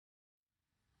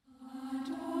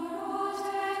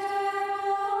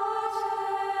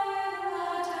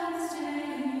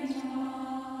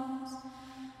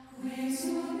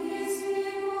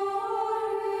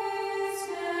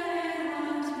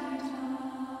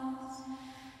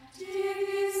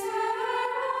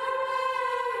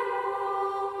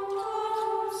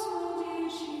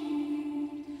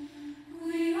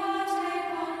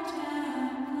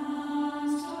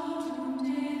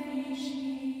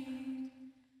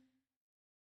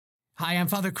Hi, I'm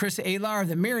Father Chris Alar of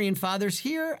the Marian Fathers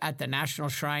here at the National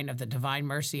Shrine of the Divine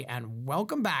Mercy, and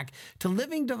welcome back to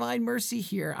Living Divine Mercy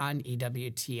here on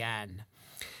EWTN.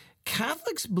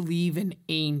 Catholics believe in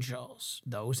angels,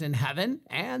 those in heaven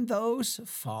and those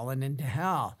fallen into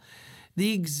hell.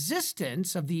 The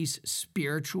existence of these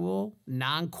spiritual,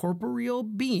 non-corporeal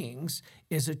beings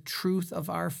is a truth of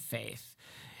our faith.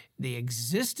 The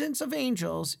existence of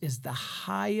angels is the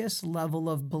highest level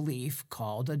of belief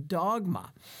called a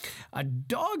dogma. A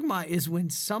dogma is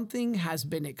when something has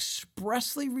been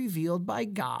expressly revealed by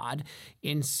God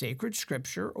in sacred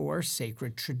scripture or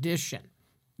sacred tradition.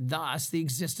 Thus, the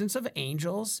existence of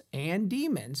angels and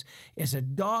demons is a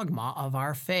dogma of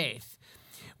our faith.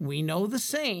 We know the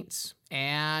saints,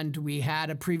 and we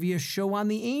had a previous show on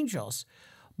the angels.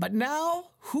 But now,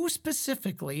 who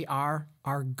specifically are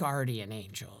our guardian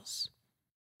angels?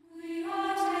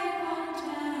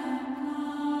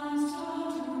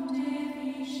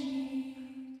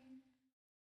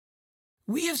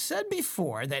 We have said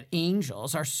before that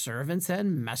angels are servants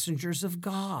and messengers of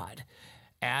God.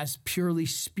 As purely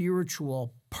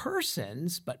spiritual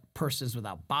persons, but persons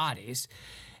without bodies,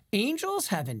 angels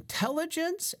have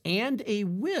intelligence and a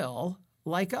will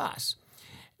like us.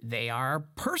 They are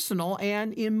personal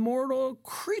and immortal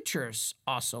creatures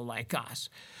also like us,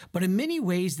 but in many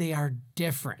ways they are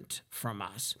different from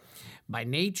us. By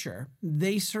nature,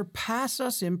 they surpass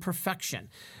us in perfection,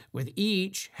 with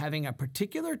each having a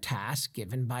particular task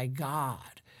given by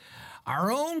God.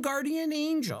 Our own guardian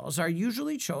angels are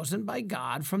usually chosen by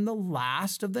God from the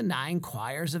last of the 9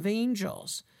 choirs of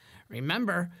angels.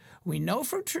 Remember, we know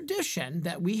from tradition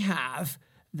that we have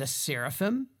the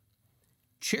seraphim,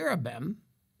 cherubim,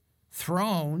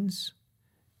 thrones,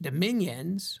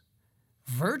 dominions,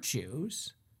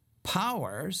 virtues,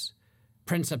 powers,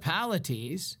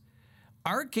 principalities,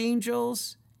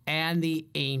 archangels, and the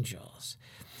angels.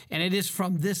 And it is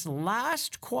from this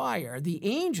last choir, the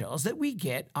angels, that we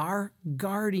get our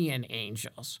guardian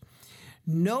angels.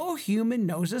 No human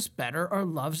knows us better or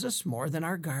loves us more than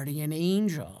our guardian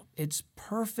angel. It's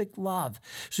perfect love,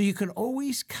 so you can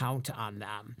always count on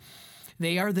them.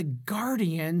 They are the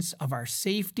guardians of our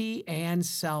safety and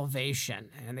salvation,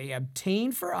 and they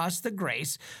obtain for us the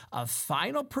grace of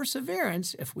final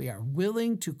perseverance if we are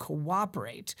willing to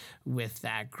cooperate with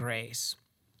that grace.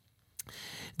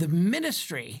 The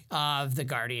ministry of the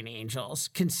guardian angels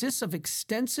consists of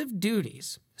extensive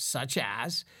duties, such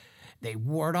as they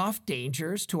ward off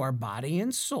dangers to our body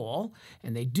and soul,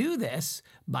 and they do this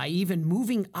by even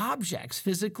moving objects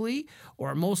physically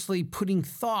or mostly putting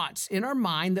thoughts in our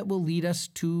mind that will lead us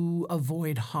to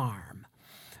avoid harm.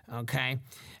 Okay?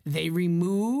 They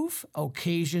remove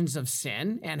occasions of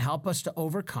sin and help us to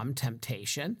overcome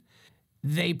temptation.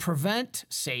 They prevent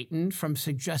Satan from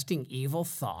suggesting evil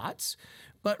thoughts.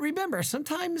 But remember,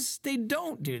 sometimes they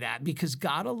don't do that because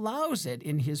God allows it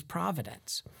in his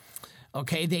providence.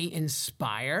 Okay, they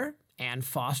inspire and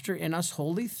foster in us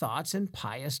holy thoughts and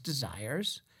pious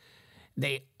desires.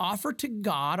 They offer to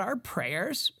God our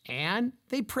prayers, and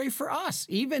they pray for us,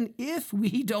 even if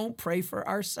we don't pray for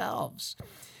ourselves.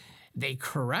 They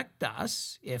correct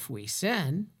us if we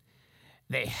sin.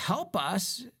 They help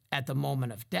us at the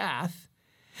moment of death.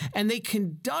 And they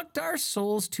conduct our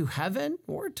souls to heaven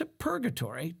or to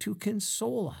purgatory to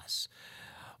console us.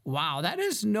 Wow, that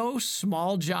is no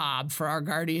small job for our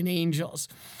guardian angels.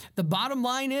 The bottom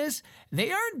line is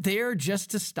they aren't there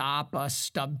just to stop a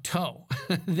stubbed toe.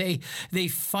 They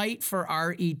fight for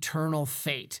our eternal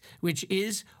fate, which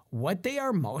is what they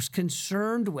are most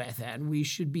concerned with, and we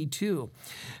should be too.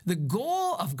 The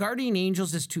goal of guardian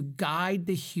angels is to guide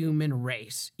the human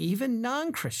race, even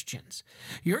non-Christians.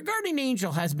 Your guardian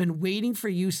angel has been waiting for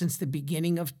you since the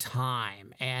beginning of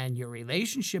time, and your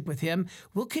relationship with him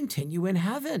will continue in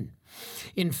heaven.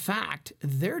 In fact,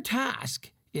 their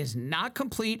task is not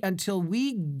complete until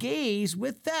we gaze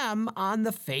with them on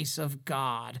the face of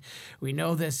God. We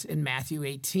know this in Matthew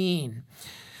 18.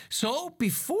 So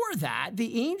before that,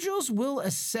 the angels will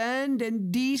ascend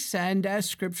and descend as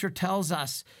Scripture tells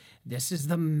us. This is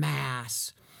the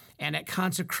Mass. And at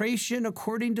consecration,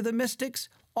 according to the mystics,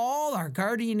 all our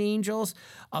guardian angels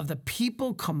of the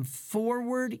people come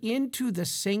forward into the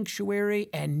sanctuary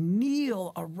and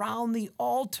kneel around the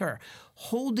altar,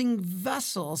 holding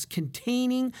vessels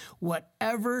containing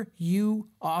whatever you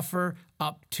offer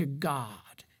up to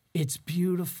God. It's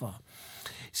beautiful.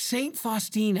 Saint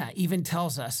Faustina even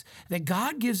tells us that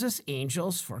God gives us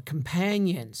angels for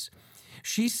companions.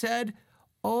 She said,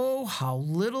 "Oh, how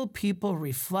little people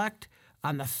reflect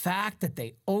on the fact that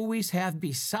they always have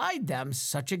beside them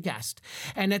such a guest,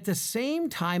 and at the same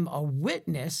time a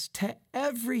witness to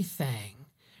everything."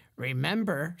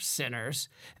 Remember, sinners,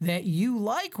 that you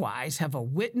likewise have a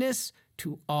witness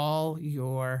to all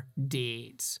your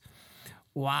deeds.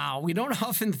 Wow, we don't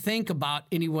often think about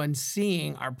anyone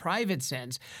seeing our private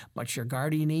sins, but your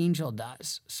guardian angel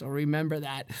does. So remember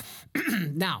that.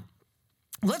 Now,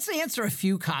 let's answer a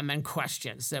few common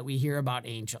questions that we hear about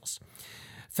angels.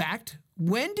 Fact,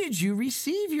 when did you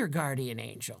receive your guardian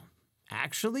angel?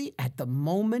 Actually, at the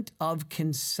moment of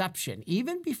conception,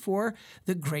 even before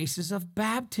the graces of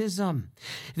baptism.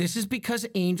 This is because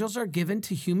angels are given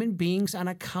to human beings on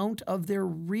account of their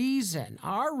reason,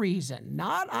 our reason,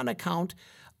 not on account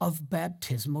of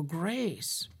baptismal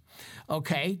grace.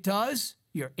 Okay, does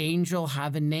your angel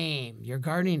have a name, your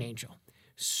guardian angel?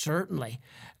 Certainly.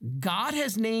 God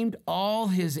has named all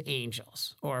his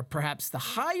angels, or perhaps the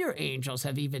higher angels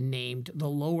have even named the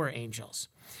lower angels.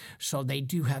 So they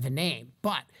do have a name.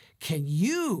 But can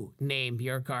you name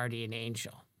your guardian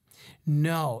angel?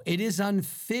 No, it is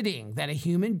unfitting that a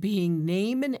human being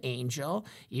name an angel,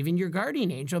 even your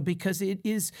guardian angel, because it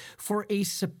is for a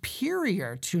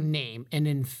superior to name an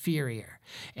inferior.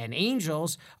 And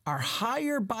angels are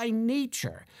higher by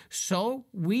nature, so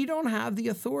we don't have the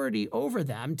authority over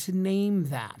them to name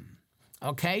them.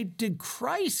 Okay, did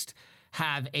Christ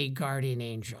have a guardian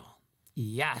angel?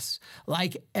 Yes,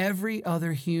 like every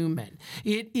other human.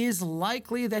 It is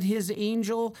likely that his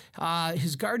angel,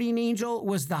 his guardian angel,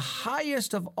 was the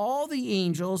highest of all the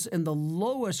angels in the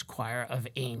lowest choir of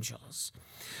angels.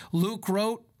 Luke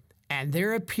wrote, "And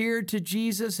there appeared to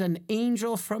Jesus an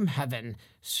angel from heaven,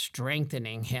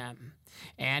 strengthening him."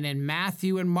 And in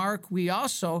Matthew and Mark, we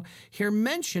also hear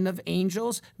mention of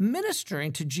angels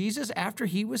ministering to Jesus after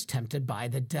he was tempted by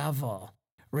the devil.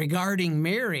 Regarding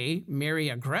Mary, Mary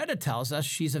Agreda tells us,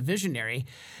 she's a visionary,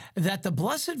 that the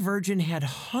Blessed Virgin had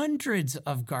hundreds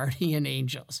of guardian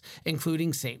angels,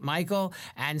 including St. Michael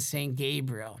and St.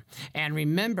 Gabriel. And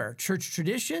remember, church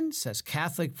tradition says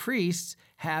Catholic priests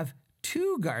have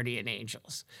 2 guardian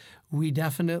angels. We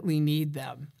definitely need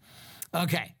them.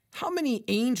 Okay, how many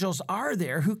angels are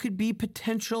there who could be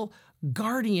potential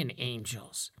guardian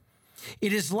angels?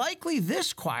 It is likely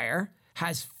this choir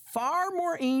has far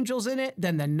more angels in it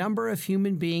than the number of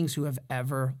human beings who have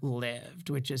ever lived,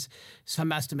 which is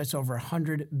some estimates over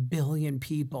 100 billion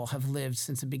people have lived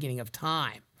since the beginning of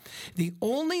time. The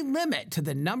only limit to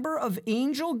the number of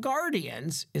angel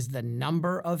guardians is the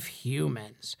number of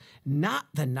humans, not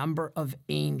the number of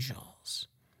angels.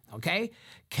 Okay?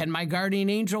 Can my guardian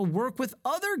angel work with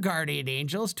other guardian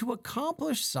angels to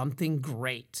accomplish something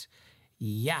great?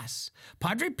 Yes.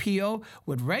 Padre Pio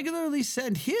would regularly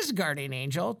send his guardian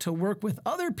angel to work with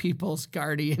other people's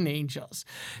guardian angels.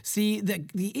 See,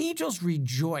 the angels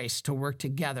rejoice to work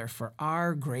together for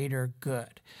our greater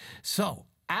good. So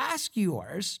ask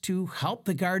yours to help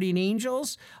the guardian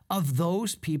angels of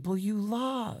those people you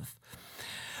love.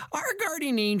 Our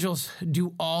guardian angels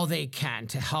do all they can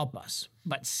to help us,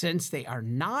 but since they are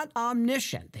not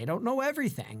omniscient, they don't know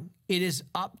everything, it is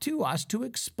up to us to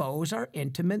expose our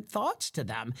intimate thoughts to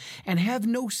them and have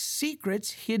no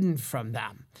secrets hidden from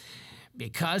them.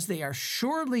 Because they are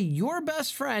surely your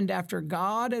best friend after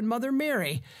God and Mother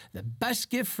Mary, the best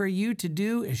gift for you to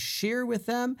do is share with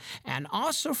them, and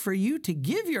also for you to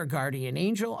give your guardian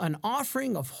angel an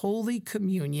offering of Holy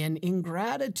Communion in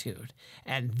gratitude,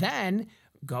 and then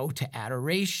go to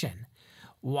adoration.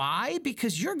 Why?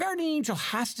 Because your guardian angel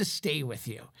has to stay with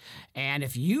you. And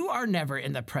if you are never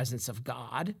in the presence of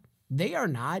God, they are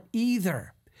not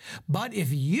either. But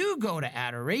if you go to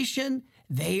adoration,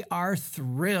 they are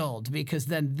thrilled because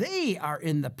then they are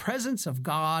in the presence of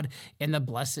God in the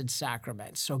Blessed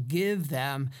Sacrament. So give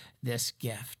them this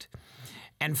gift.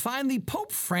 And finally,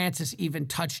 Pope Francis even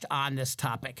touched on this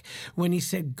topic when he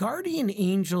said guardian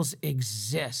angels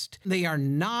exist. They are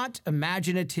not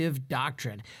imaginative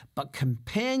doctrine, but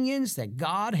companions that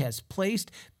God has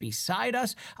placed beside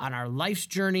us on our life's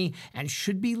journey and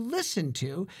should be listened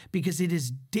to because it is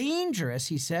dangerous,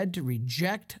 he said, to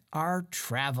reject our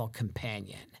travel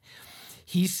companion.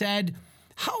 He said,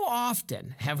 how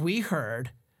often have we heard,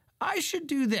 I should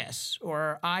do this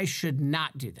or I should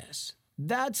not do this?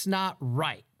 That's not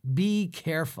right. Be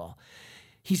careful.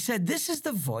 He said, this is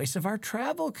the voice of our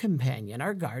travel companion,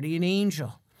 our guardian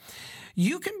angel.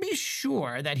 You can be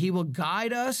sure that he will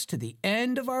guide us to the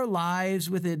end of our lives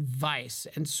with advice,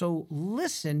 and so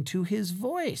listen to his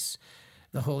voice,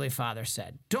 the Holy Father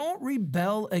said. Don't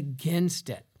rebel against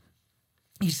it.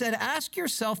 He said, ask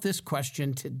yourself this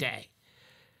question today.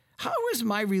 How is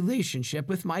my relationship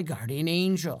with my guardian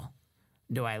angel?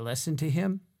 Do I listen to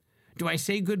him? Do I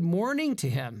say good morning to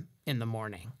him in the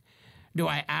morning? Do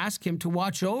I ask him to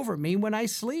watch over me when I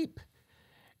sleep?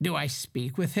 Do I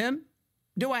speak with him?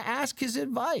 Do I ask his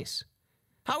advice?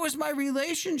 How is my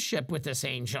relationship with this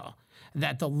angel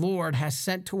that the Lord has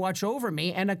sent to watch over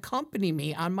me and accompany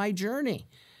me on my journey?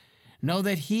 Know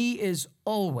that he is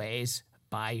always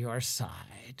by your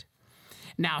side.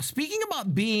 Now, speaking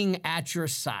about being at your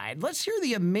side, let's hear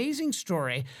the amazing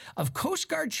story of Coast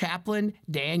Guard Chaplain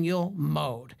Daniel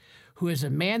Mode, who is a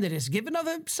man that has given of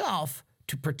himself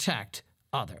to protect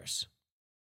others.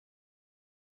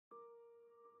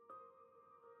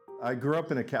 I grew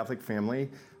up in a Catholic family,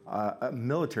 a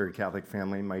military Catholic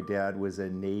family. My dad was a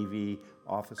Navy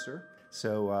officer,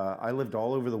 so I lived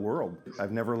all over the world.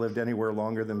 I've never lived anywhere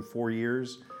longer than 4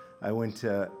 years. I went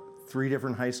to 3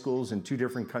 different high schools in 2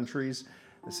 different countries.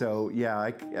 So yeah,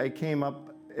 I came up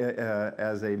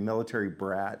as a military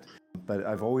brat, but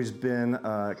I've always been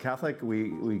Catholic.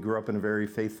 We grew up in a very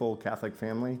faithful Catholic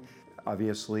family.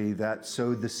 Obviously, that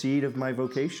sowed the seed of my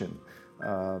vocation,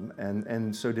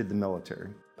 and so did the military.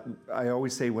 I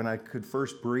always say when I could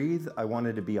first breathe, I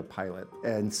wanted to be a pilot.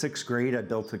 In 6th grade, I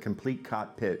built a complete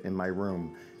cockpit in my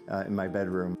room, in my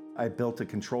bedroom. I built a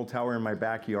control tower in my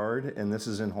backyard, and this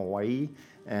is in Hawaii,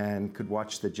 and could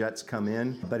watch the jets come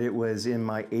in. But it was in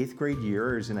my 8th grade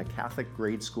year. I was in a Catholic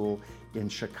grade school in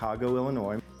Chicago,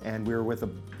 Illinois, and we were with a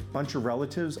bunch of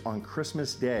relatives on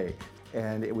Christmas Day.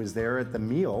 And it was there at the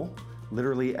meal,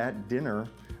 literally at dinner,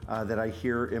 that I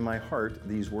hear in my heart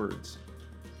these words: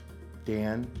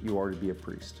 Dan, you are to be a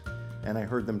priest. And I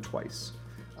heard them twice.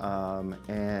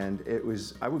 And it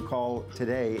was, I would call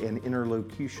today, an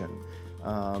interlocution.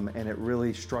 And it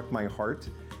really struck my heart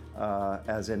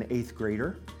as an 8th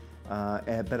grader.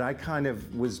 But I kind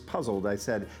of was puzzled. I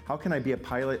said, how can I be a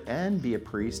pilot and be a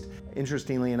priest?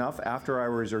 Interestingly enough, after I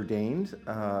was ordained,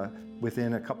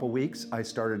 within a couple weeks, I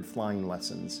started flying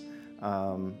lessons.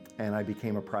 And I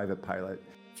became a private pilot.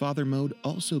 Father Mode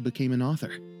also became an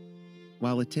author.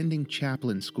 While attending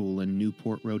chaplain school in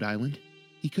Newport, Rhode Island,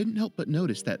 he couldn't help but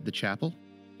notice that the chapel,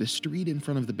 the street in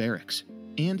front of the barracks,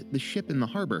 and the ship in the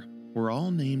harbor were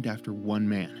all named after one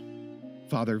man,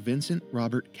 Father Vincent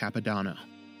Robert Capodanno.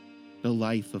 The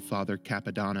life of Father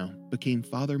Capodanno became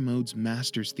Father Mode's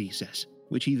master's thesis,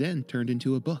 which he then turned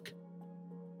into a book.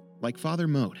 Like Father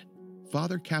Mode,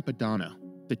 Father Capodanno,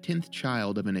 the 10th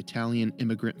child of an Italian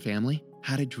immigrant family,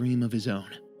 had a dream of his own.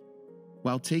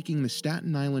 While taking the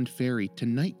Staten Island ferry to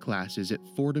night classes at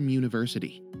Fordham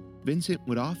University, Vincent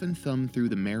would often thumb through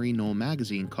the Mary Knoll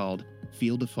magazine called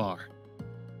Field Afar.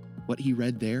 What he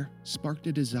read there sparked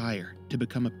a desire to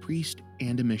become a priest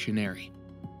and a missionary.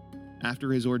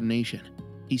 After his ordination,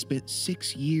 he spent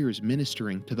 6 years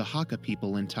ministering to the Hakka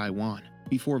people in Taiwan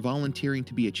before volunteering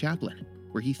to be a chaplain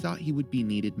where he thought he would be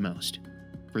needed most,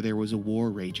 for there was a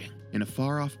war raging in a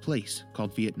far-off place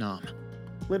called Vietnam.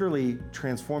 Literally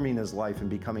transforming his life and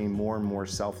becoming more and more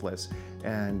selfless,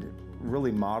 and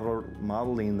really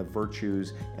modeling the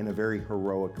virtues in a very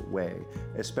heroic way,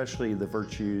 especially the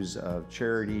virtues of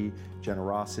charity,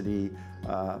 generosity,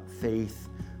 faith,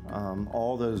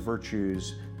 all those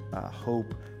virtues,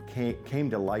 hope, came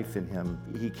to life in him.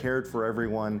 He cared for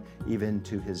everyone, even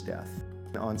to his death.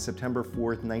 On September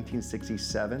 4th,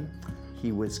 1967,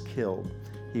 he was killed.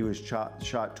 He was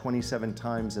shot 27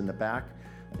 times in the back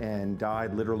and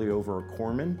died literally over a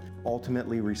corpsman,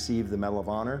 ultimately received the Medal of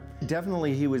Honor.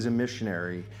 Definitely he was a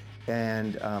missionary,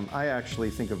 and I actually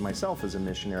think of myself as a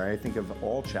missionary. I think of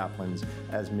all chaplains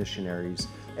as missionaries.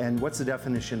 And what's the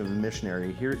definition of a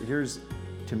missionary? Here's,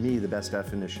 to me, the best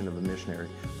definition of a missionary.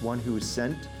 One who is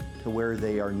sent to where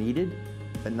they are needed,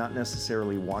 but not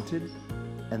necessarily wanted,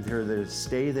 and they're there to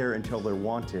stay there until they're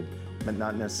wanted, but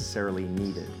not necessarily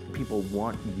needed. People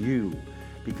want you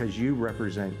because you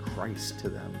represent Christ to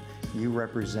them. You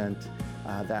represent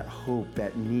that hope,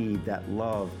 that need, that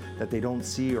love that they don't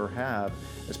see or have,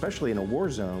 especially in a war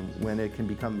zone when it can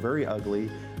become very ugly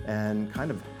and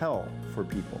kind of hell for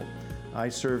people. I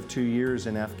served 2 years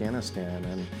in Afghanistan,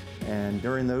 and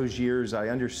during those years I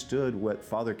understood what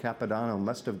Father Capodanno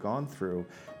must have gone through,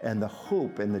 and the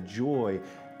hope and the joy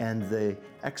and the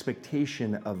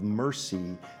expectation of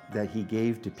mercy that he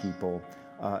gave to people,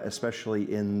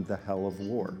 especially in the hell of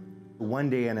war. One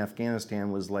day in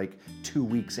Afghanistan was like 2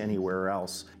 weeks anywhere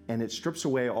else, and it strips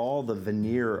away all the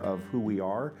veneer of who we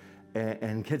are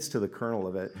and gets to the kernel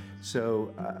of it.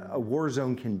 So a war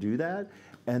zone can do that,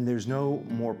 and there's no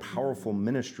more powerful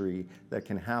ministry that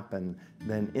can happen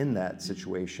than in that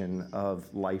situation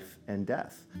of life and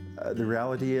death. The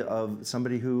reality of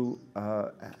somebody who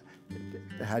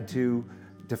had to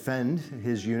defend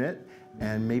his unit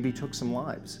and maybe took some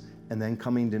lives, and then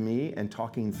coming to me and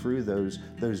talking through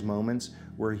those moments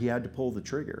where he had to pull the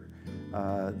trigger.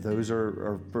 Those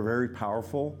are very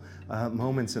powerful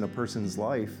moments in a person's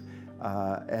life,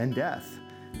 and death.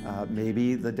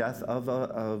 Maybe the death of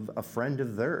a friend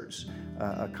of theirs,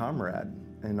 a comrade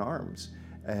in arms.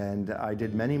 And I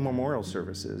did many memorial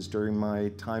services during my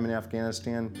time in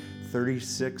Afghanistan.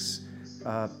 36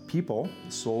 people,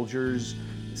 soldiers,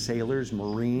 sailors,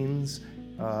 Marines,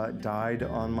 died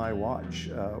on my watch.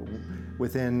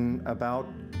 Within about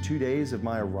 2 days of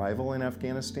my arrival in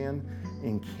Afghanistan,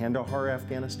 in Kandahar,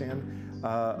 Afghanistan,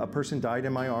 a person died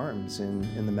in my arms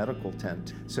in the medical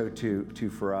tent. So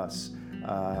for us,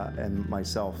 and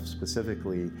myself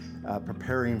specifically,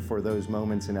 preparing for those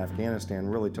moments in Afghanistan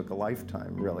really took a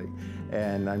lifetime, really.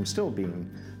 And I'm still being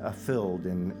filled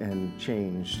and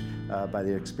changed by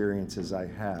the experiences I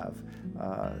have.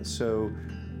 So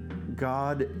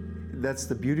God, that's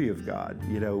the beauty of God.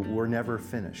 You know, we're never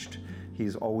finished.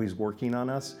 He's always working on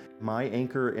us. My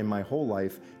anchor in my whole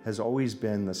life has always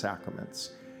been the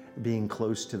sacraments, being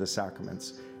close to the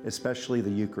sacraments, especially the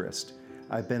Eucharist.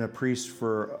 I've been a priest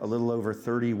for a little over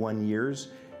 31 years,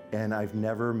 and I've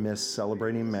never missed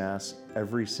celebrating Mass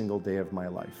every single day of my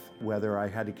life. Whether I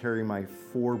had to carry my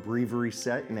 4 breviary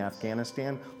set in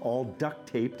Afghanistan, all duct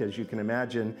taped, as you can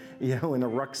imagine, in a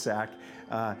rucksack,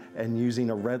 and using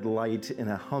a red light in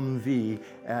a Humvee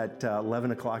at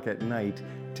 11 o'clock at night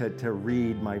to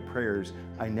read my prayers,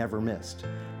 I never missed.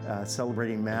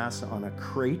 Celebrating Mass on a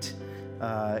crate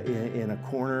in a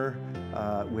corner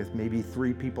with maybe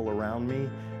 3 people around me,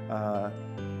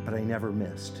 but I never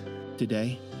missed.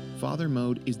 Today, Father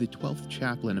Mode is the 12th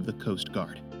chaplain of the Coast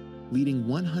Guard, leading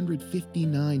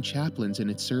 159 chaplains in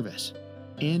its service,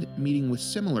 and meeting with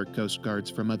similar Coast Guards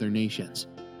from other nations,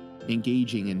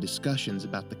 engaging in discussions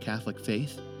about the Catholic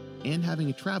faith, and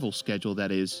having a travel schedule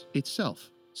that is,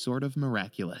 itself, sort of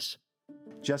miraculous.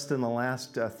 Just in the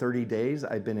last 30 days,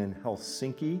 I've been in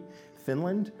Helsinki,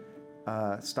 Finland,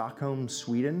 Stockholm,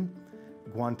 Sweden,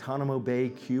 Guantanamo Bay,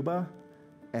 Cuba,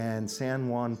 and San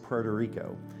Juan, Puerto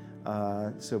Rico.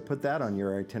 So put that on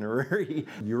your itinerary.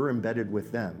 You're embedded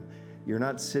with them. You're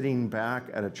not sitting back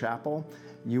at a chapel.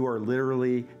 You are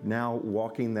literally now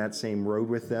walking that same road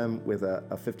with them with a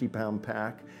 50-pound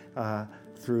pack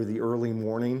through the early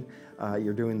morning.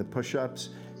 You're doing the push-ups.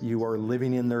 You are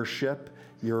living in their ship.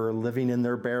 You're living in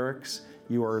their barracks.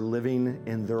 You are living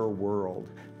in their world.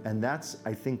 And that's,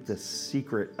 I think, the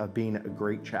secret of being a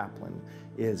great chaplain,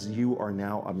 is you are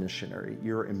now a missionary.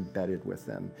 You're embedded with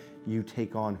them. You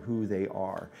take on who they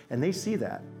are. And they see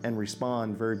that and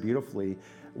respond very beautifully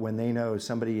when they know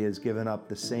somebody has given up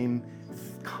the same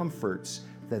comforts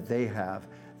that they have,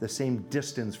 the same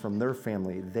distance from their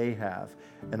family they have,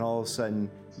 and all of a sudden,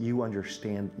 you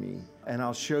understand me. And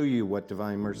I'll show you what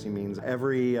divine mercy means.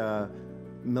 Every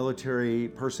military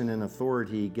person in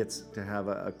authority gets to have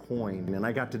a coin, and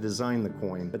I got to design the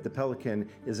coin. But the pelican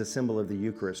is a symbol of the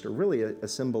Eucharist, or really a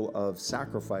symbol of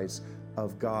sacrifice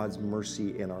of God's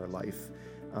mercy in our life.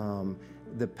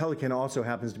 The pelican also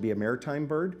happens to be a maritime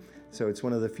bird, so it's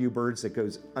one of the few birds that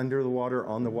goes under the water,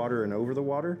 on the water, and over the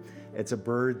water. It's a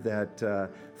bird that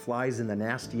flies in the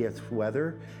nastiest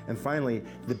weather. And finally,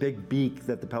 the big beak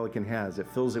that the pelican has, it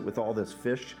fills it with all this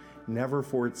fish, never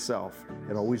for itself.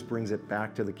 It always brings it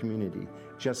back to the community,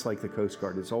 just like the Coast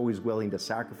Guard. It's always willing to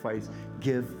sacrifice,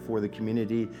 give for the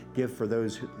community, give for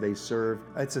those they serve.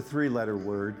 It's a 3-letter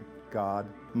word, God.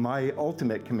 My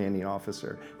ultimate commanding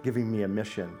officer giving me a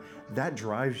mission. That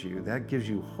drives you, that gives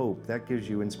you hope, that gives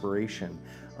you inspiration.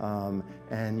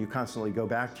 And you constantly go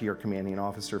back to your commanding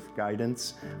officer for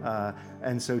guidance.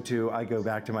 And so too, I go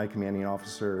back to my commanding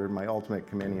officer, my ultimate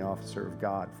commanding officer of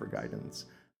God, for guidance.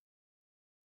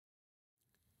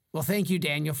 Well, thank you,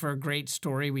 Daniel, for a great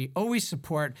story. We always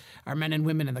support our men and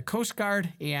women in the Coast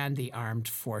Guard and the armed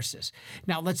forces.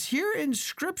 Now, let's hear in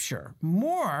Scripture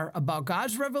more about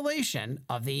God's revelation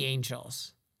of the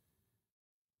angels.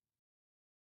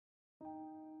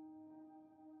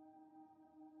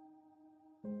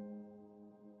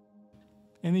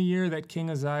 In the year that King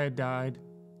Uzziah died,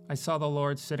 I saw the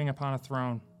Lord sitting upon a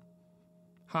throne,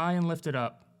 high and lifted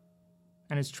up,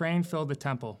 and his train filled the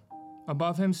temple.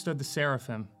 Above him stood the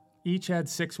seraphim. Each had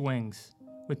 6 wings.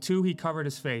 With 2 he covered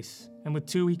his face, and with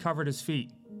 2 he covered his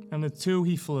feet, and with 2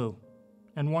 he flew.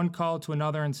 And one called to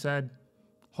another and said,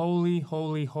 Holy,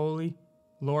 holy, holy,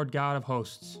 Lord God of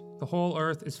hosts, the whole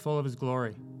earth is full of his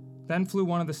glory. Then flew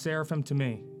one of the seraphim to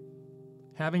me,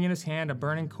 having in his hand a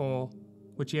burning coal,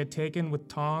 which he had taken with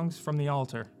tongs from the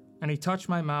altar. And he touched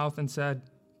my mouth and said,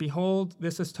 Behold,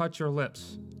 this has touched your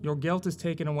lips. Your guilt is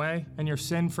taken away, and your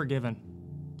sin forgiven.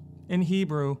 In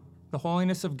Hebrew, the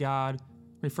holiness of God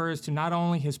refers to not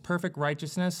only his perfect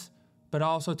righteousness, but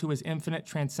also to his infinite,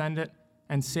 transcendent,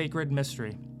 and sacred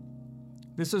mystery.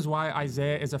 This is why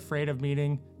Isaiah is afraid of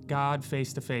meeting God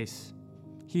face to face.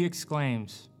 he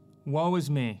exclaims, "Woe is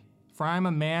me, for I am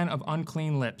a man of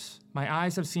unclean lips. My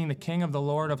eyes have seen the King of the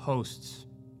Lord of hosts."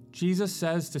 Jesus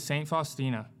says to St.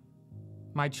 Faustina,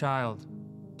 "My child,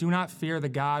 do not fear the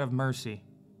God of mercy.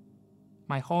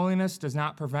 My holiness does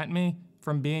not prevent me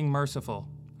from being merciful.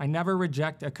 I never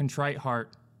reject a contrite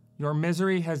heart. Your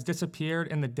misery has disappeared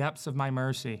in the depths of my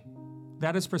mercy."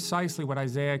 That is precisely what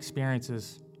Isaiah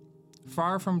experiences.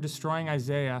 Far from destroying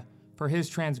Isaiah for his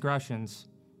transgressions,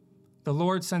 the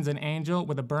Lord sends an angel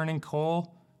with a burning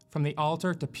coal from the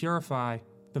altar to purify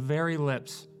the very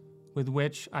lips with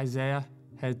which Isaiah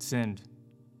had sinned.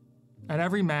 At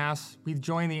every Mass, we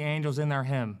join the angels in their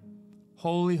hymn,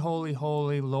 "Holy, holy,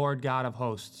 holy, Lord God of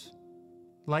hosts."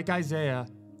 Like Isaiah,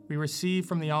 we receive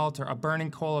from the altar a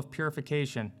burning coal of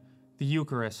purification, the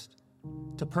Eucharist,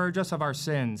 to purge us of our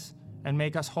sins and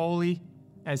make us holy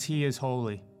as he is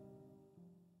holy.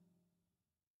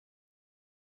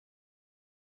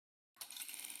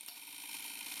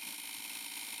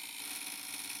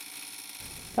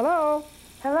 Hello.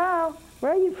 Hello.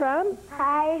 Where are you from?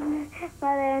 Hi,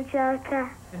 Mother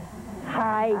Angelica.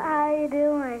 Hi. How are you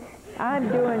doing? I'm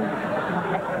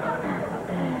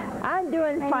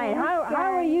doing fine. How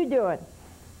are you doing?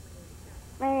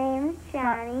 My name is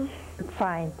Johnny.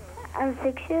 Fine. I'm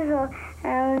 6 years old,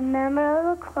 and I'm a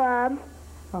member of the club.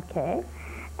 Okay.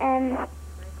 And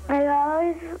I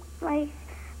always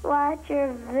watch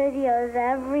your videos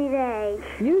every day.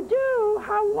 You do?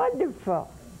 How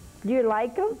wonderful. Do you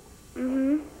like them?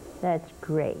 Mm-hmm. That's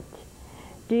great.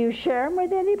 Do you share them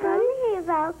with anybody? Tell me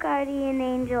about guardian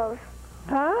angels.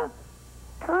 Huh?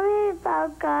 Tell me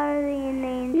about guardian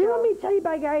angels. You want me to tell you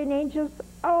about guardian angels?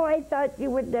 Oh, I thought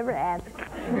you would never ask.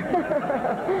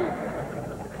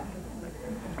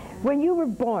 When you were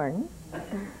born,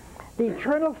 the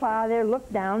Eternal Father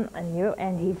looked down on you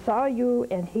and he saw you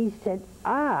and he said,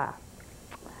 "Ah,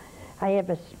 I have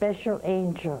a special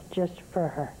angel just for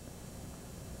her."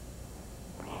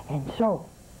 And so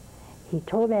he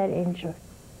told that angel,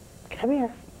 "Come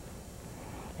here."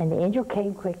 And the angel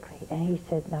came quickly and he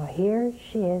said, "Now here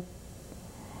she is,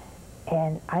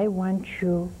 and I want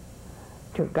you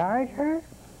to guard her,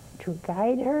 to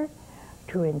guide her,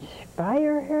 to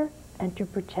inspire her, and to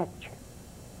protect her."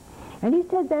 And he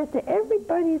said that to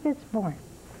everybody that's born.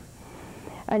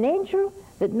 An angel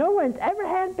that no one's ever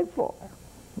had before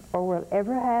or will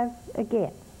ever have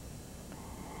again.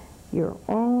 Your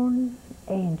own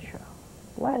angel.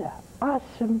 What an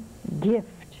awesome gift.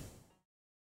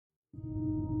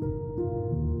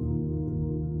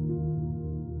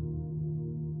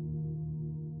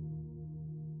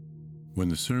 When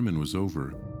the sermon was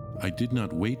over, I did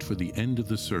not wait for the end of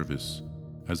the service,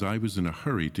 as I was in a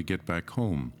hurry to get back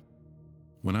home.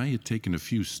 When I had taken a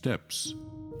few steps,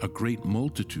 a great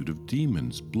multitude of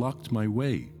demons blocked my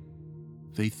way.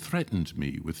 They threatened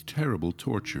me with terrible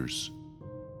tortures.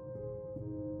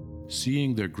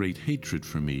 Seeing their great hatred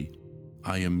for me,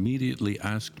 I immediately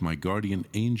asked my guardian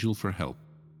angel for help,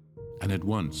 and at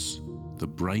once the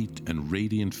bright and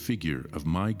radiant figure of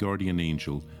my guardian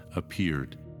angel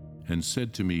appeared and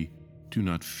said to me, "Do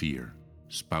not fear,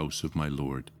 spouse of my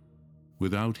Lord.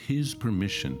 Without his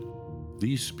permission,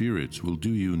 these spirits will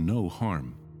do you no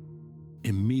harm."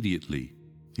 Immediately,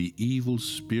 the evil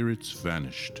spirits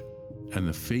vanished, and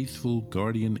the faithful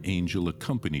guardian angel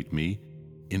accompanied me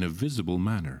in a visible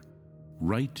manner,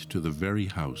 right to the very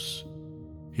house.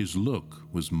 His look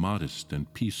was modest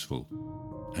and peaceful,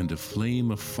 and a flame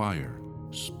of fire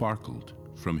sparkled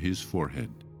from his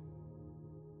forehead.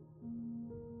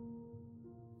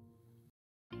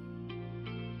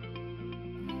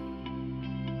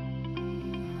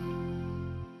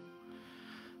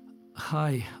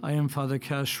 Hi, I am Father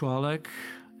Kaz Schwalek,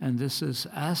 and this is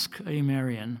Ask a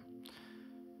Marian.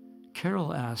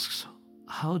 Carol asks,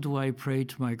 how do I pray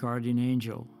to my guardian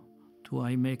angel? Do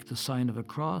I make the sign of the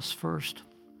cross first?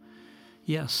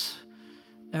 Yes,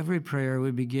 every prayer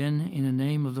we begin in the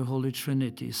name of the Holy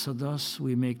Trinity, so thus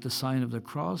we make the sign of the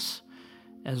cross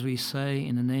as we say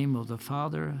in the name of the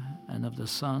Father and of the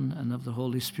Son and of the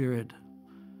Holy Spirit.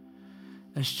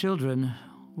 As children,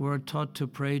 we're taught to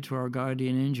pray to our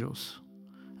guardian angels.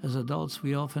 As adults,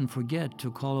 we often forget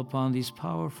to call upon these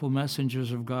powerful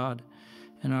messengers of God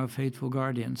and our faithful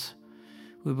guardians.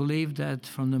 We believe that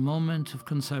from the moment of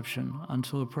conception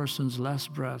until a person's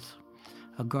last breath,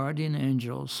 a guardian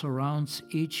angel surrounds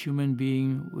each human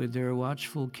being with their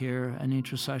watchful care and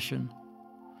intercession.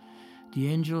 The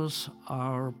angels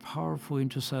are powerful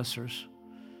intercessors.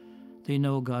 They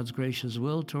know God's gracious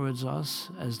will towards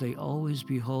us as they always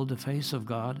behold the face of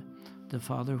God, the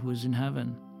Father who is in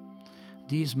heaven.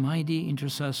 These mighty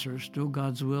intercessors do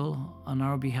God's will on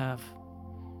our behalf.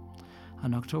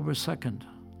 On October 2nd,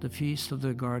 the Feast of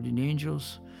the Guardian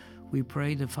Angels, we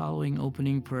pray the following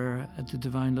opening prayer at the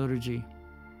Divine Liturgy.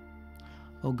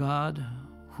 O God,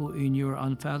 who in your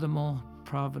unfathomable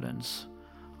providence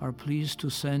are pleased to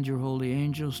send your holy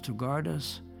angels to guard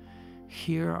us,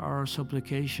 hear our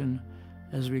supplication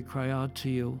as we cry out to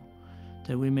you,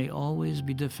 that we may always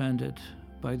be defended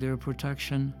by their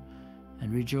protection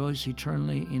and rejoice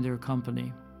eternally in their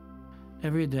company.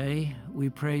 Every day we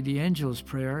pray the Angel's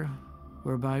Prayer,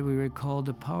 whereby we recall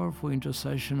the powerful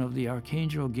intercession of the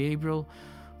Archangel Gabriel,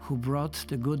 who brought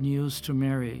the good news to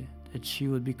Mary that she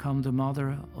would become the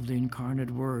mother of the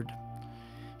incarnate Word.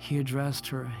 He addressed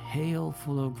her, "Hail,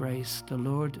 full of grace, the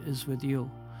Lord is with you,"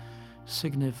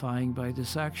 signifying by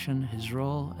this action his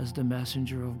role as the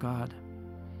messenger of God.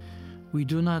 We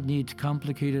do not need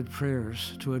complicated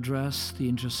prayers to address the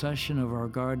intercession of our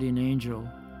guardian angel.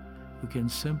 We can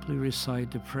simply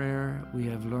recite the prayer we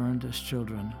have learned as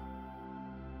children.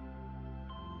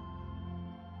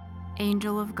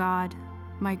 Angel of God,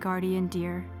 my guardian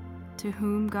dear, to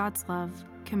whom God's love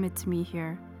commits me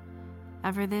here,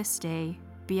 ever this day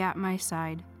be at my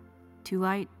side, to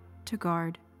light, to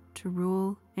guard, to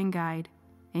rule and guide.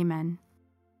 Amen.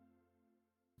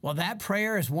 Well, that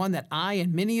prayer is one that I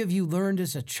and many of you learned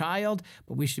as a child,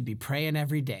 but we should be praying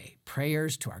every day.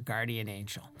 Prayers to our guardian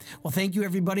angel. Well, thank you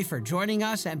everybody for joining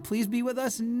us, and please be with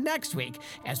us next week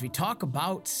as we talk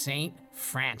about St.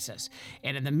 Francis.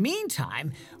 And in the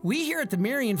meantime, we here at the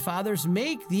Marian Fathers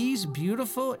make these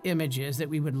beautiful images that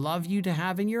we would love you to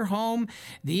have in your home.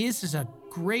 This is a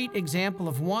great example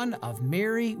of one of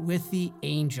Mary with the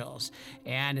angels.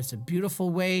 And it's a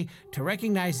beautiful way to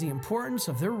recognize the importance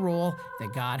of their role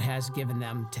that God has given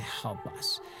them to help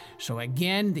us. So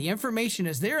again, the information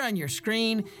is there on your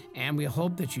screen, and we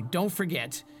hope that you don't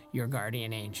forget your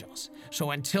guardian angels.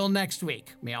 So until next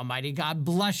week, may Almighty God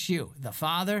bless you, the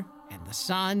Father and the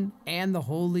Son and the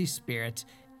Holy Spirit.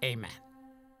 Amen.